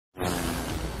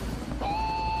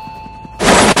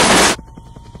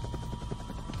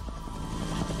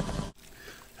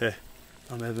Hey,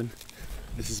 I'm Evan.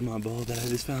 This is my ball that I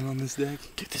just found on this deck.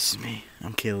 Dude, this is me.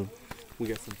 I'm Caleb. We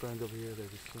got some friends over here that are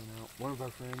just chilling out. One of our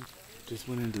friends just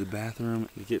went into the bathroom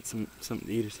to get something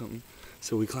to eat or something.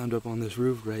 So we climbed up on this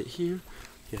roof right here.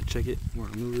 Yeah, check it. We're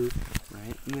on the roof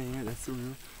right there. That's the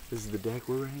roof. This is the deck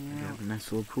we're hanging out. A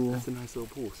nice little pool. That's a nice little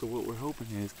pool. So what we're hoping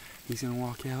is he's gonna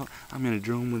walk out. I'm gonna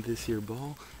drone with this here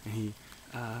ball, and he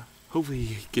hopefully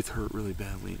he gets hurt really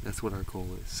badly. That's what our goal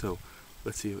is. So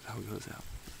let's see how it goes out.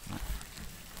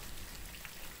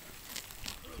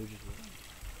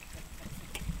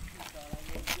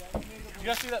 You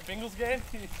guys see that Bengals game?